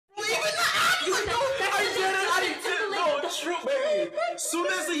true, baby. As soon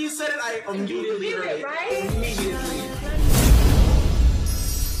as he said it, I immediately heard it. Right? Immediately.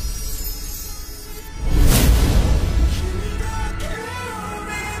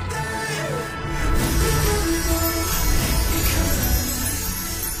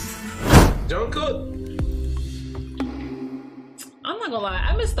 Jungkook. I'm not gonna lie,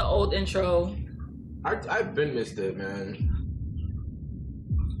 I missed the old intro. I've been missed it, man.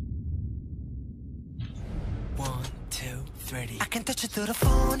 1, 2, 3. I can touch you through the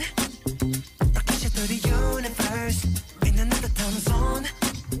phone, or kiss you through the universe. In another time zone,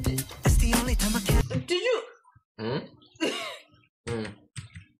 that's the only time I can. Did you?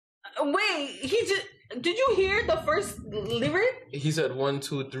 Wait, did you hear the first lyric? He said 1,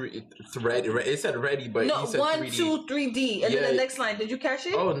 2, 3. Ready. It said ready, but no, he said 1, 3D. 2, 3D, and then the next line. Did you catch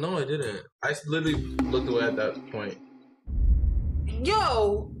it? Oh no, I didn't. I literally looked away at that point.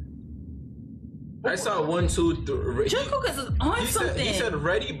 Yo, I saw 1, 2, 3. Jungkook is on something. He said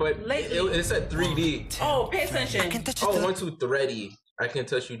ready, but it said 3D. Oh, pay attention. Oh, 1, 2, 3. I can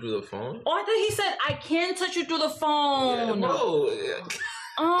touch you through the phone. Oh, I thought he said I can touch you through the phone. Yeah, no.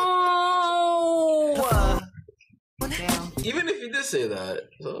 Oh. Damn. Even if you did say that,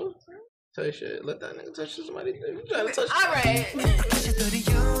 so say shit. Let that nigga touch somebody. If you trying to touch. All right. Kiss you through the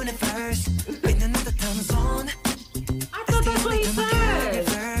universe. In another time zone. I thought that's what he said.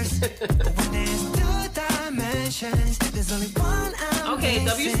 But when there's 2 dimensions, there's only one. Okay,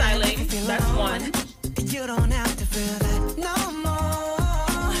 W styling. That's one. You don't have to feel that no more.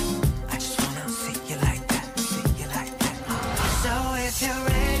 I just wanna see you like that, see you like that. So if you're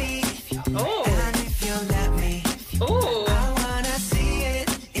ready, Oh. and if you let me, Oh. I wanna see it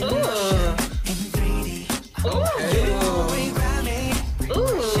in motion, in 3D. Okay. You grab me,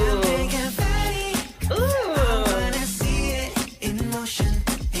 champagne confetti. I wanna see it in motion,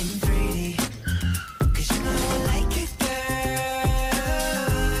 in 3D. 'Cause you know I like it, girl.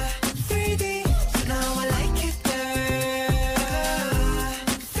 3D, you know I like it, girl.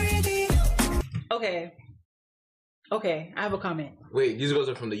 3D. Okay, I have a comment. Wait, these girls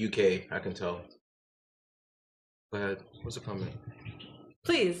are from the UK. I can tell. Go ahead. What's the comment?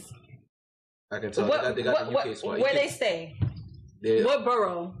 Please. I can tell. They got the UK swag. Where they stay? What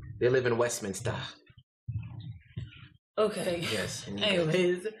borough? They live in Westminster. Okay. Yes.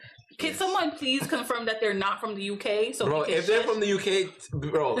 Anyways, can someone please confirm that they're not from the UK? So Bro, if they're from the UK,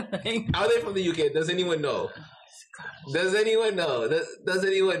 bro, are they from the UK? Does anyone know? Does anyone know? Does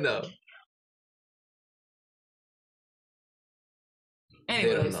anyone know?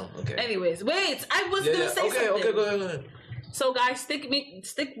 Anyways, they don't know. Okay. Anyways, wait, I was gonna say something. Okay, go ahead. So guys, stick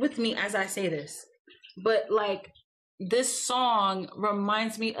with me as I say this. But like, this song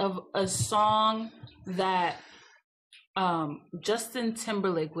reminds me of a song that Justin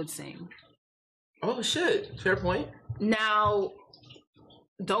Timberlake would sing. Oh shit! Fair point. Now,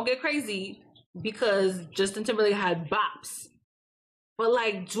 don't get crazy because Justin Timberlake had bops, but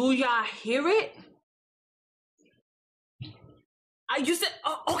like, do y'all hear it? You said,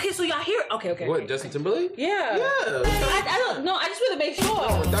 oh, okay, so y'all hear it? Okay. What, Justin Timberlake? Yeah. Yeah. I don't know. I just want to make sure.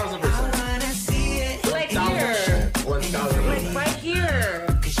 Oh, 1000%. Like here. 1000%. Like right here.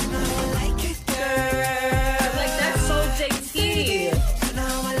 Girl. Like that's so JT.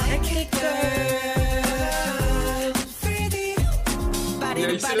 Like it, girl. Yeah,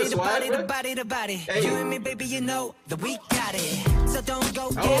 you see this swag, bro? Body. Hey. You and me, baby, you know that we got it. So don't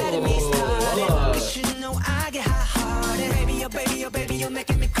go getting me started. Cause you know I get hot-hearted. Baby, oh baby, you're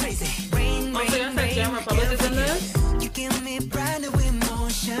making me crazy. Rain, So you said Jam Republic is in this? You give me brand new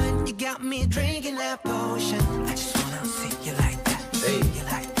emotion. You got me drinking that potion. I just wanna see you like that. Hey. You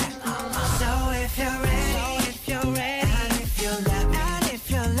like that. So if you're ready, and if you let me,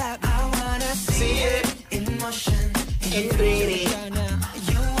 I wanna see it in motion, in 3D.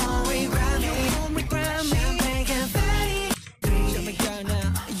 You won't regret me. Champagne confetti.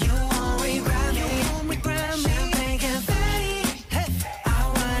 You won't regret me. Champagne confetti. I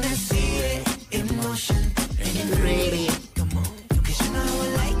wanna see it in motion, in 3D. Come on, 'cause you know I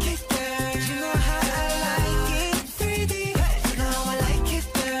like it, girl. You know how I like it, 3D. You know I like it,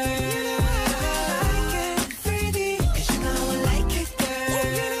 girl. You know how I like it, 3D. 'Cause you know I like it, girl.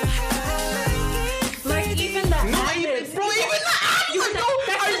 You know how I like it, 3D. Like even the Bro, even that.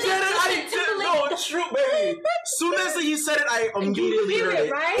 No, it's true, baby. As soon as he said it, I immediately hear heard it,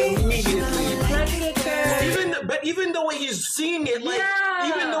 it. right? Immediately. Like it, girl. Even the way he's singing it, like,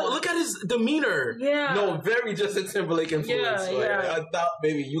 even though, look at his demeanor. Yeah. No, very Justin Timberlake influence. Yeah, like, yeah. I thought,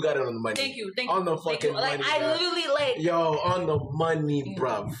 baby, you got it on the money. Thank you. On the fucking money. Like I bruh. literally like. Yo, on the money,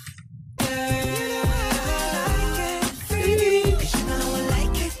 bruv. You know I like it, 3D. 'Cause you know I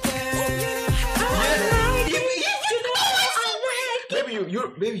like it, girl. You know how I like it.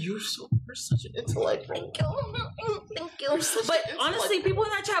 you're such an intellect, bro. Thank you. But honestly, people in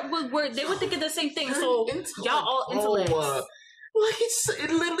that chat they were thinking the same thing. So y'all all intellects. Like it's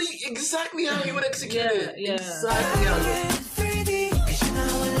literally exactly how you would execute it. Yeah. Exactly how you would.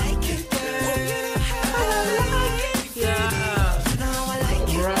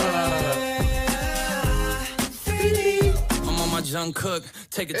 Jungkook,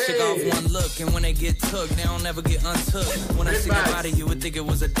 take a chick off one look, and when they get took, they don't ever get untook. When I see your body, you would think it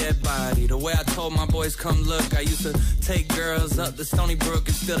was a dead body. The way I told my boys, come look, I used to take girls up the Stony Brook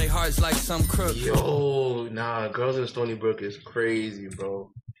and steal their hearts like some crook. Yo, nah, girls in Stony Brook is crazy, bro.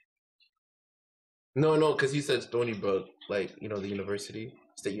 No, because he said Stony Brook, like, you know, the university,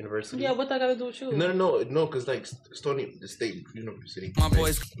 state university. Yeah, what that got to do with you? No, because like the state university. My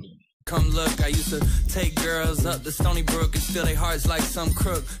boys. Come look, I used to take girls up the Stony Brook and steal their hearts like some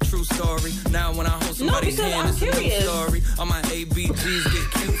crook. True story. Now when I hold somebody's hand, it's a new story. All my ABGs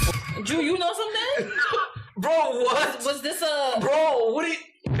get cute. Drew, you know something? Bro, what? Was this a... Bro, what do you...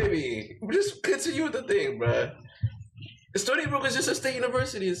 Baby, just continue with the thing, bro. Stony Brook is just a state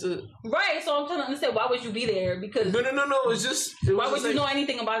university. It's a... Right, so I'm trying to understand why would you be there? Because... No, it's just... Why would you know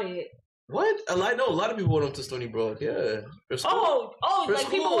anything about it? What? I know a lot of people went up to Stony Brook, yeah. Oh, like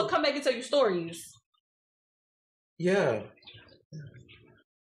people would come back and tell you stories. Yeah.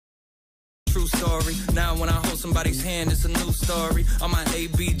 True story. Now when I hold somebody's hand, it's a new story. All my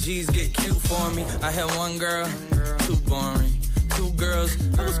ABGs get cute for me. I had one girl, too boring. 2 girls,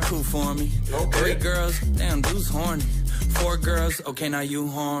 that was cool for me. Okay. 3 girls, damn, dude's horny. 4 girls, okay, now you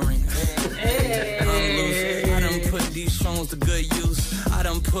whoring. Hey. I done put these songs to good use. I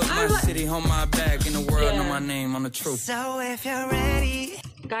done put my city on my back, and the world know my name on the truth. So if you're ready.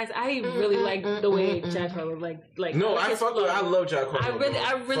 Guys, I really like the way Jack Harlow like. No, I love Jack Harlow.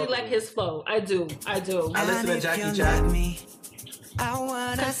 I really like his flow. I do. I listen to Jackie Jack. I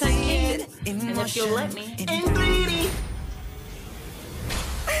wanna see it in and if you'll let me. In 3D.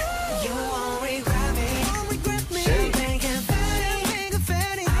 You won't regret me. Champagne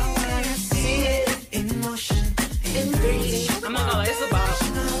confetti. I wanna see it in motion. In 3D. I'm not gonna lie, it's about. You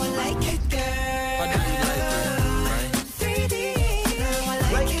know I like it, girl. Why do you like her, right? 3D. You know I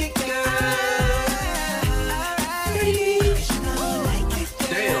like it, girl. 3D. You know I like it,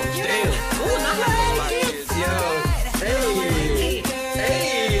 girl. Damn. Ooh, not like it. Yo. Hey.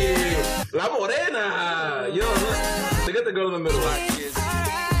 La Morena. Yo, look at the girl in the middle.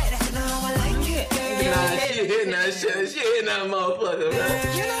 Nah, she hitting that shit. She hitting that motherfucker, man.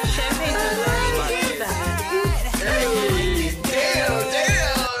 Champagne confetti. Hey, damn.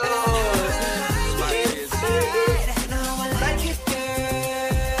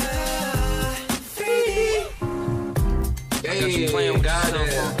 You playing with yourself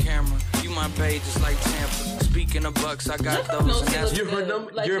on camera. You my babe just like Tampa. Speaking of bucks, I got those. And that's You heard them?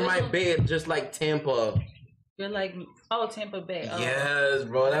 Like, you're my babe just like Tampa. You're like, Tampa Bay. Oh. Yes,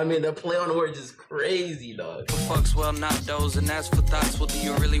 bro. I mean, the play on the words is crazy, dog. Fucks, well, not those. And as for thoughts, what do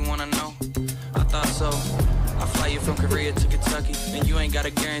you really want to know? I thought so. I fly you from Korea to Kentucky. And you ain't got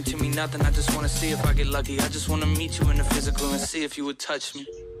to guarantee me nothing. I just want to see if I get lucky. I just want to meet you in the physical and see if you would touch me.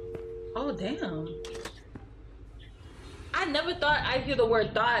 Oh, damn. I never thought I'd hear the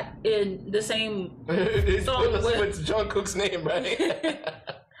word thought in the same song with Jungkook's name, right?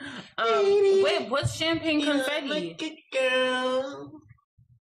 Wait, what's champagne confetti? Like it, girl.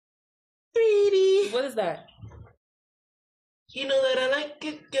 3D. What is that? You know that I like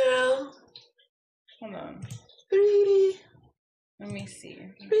it, girl. Hold on. 3D. Let me see.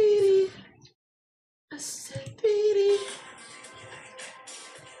 3D. I said 3D.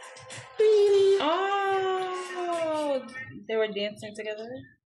 3D. Oh, they were dancing together?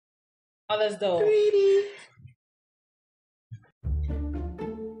 Oh, that's dope. 3D.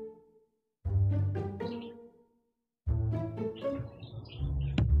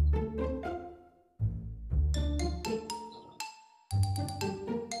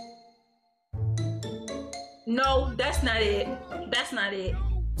 No, that's not it. That's not it.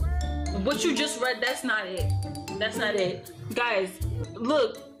 What you just read, that's not it. That's not it. Guys,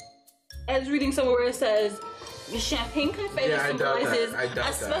 look. Ed's reading somewhere where it says champagne confetti symbolizes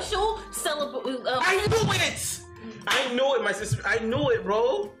a special celebration. I knew it! I knew it, my sister. I knew it,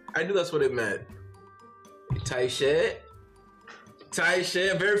 bro. I knew that's what it meant. Tight shit.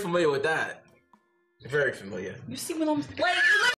 Very familiar with that. Very familiar. You see what I'm like?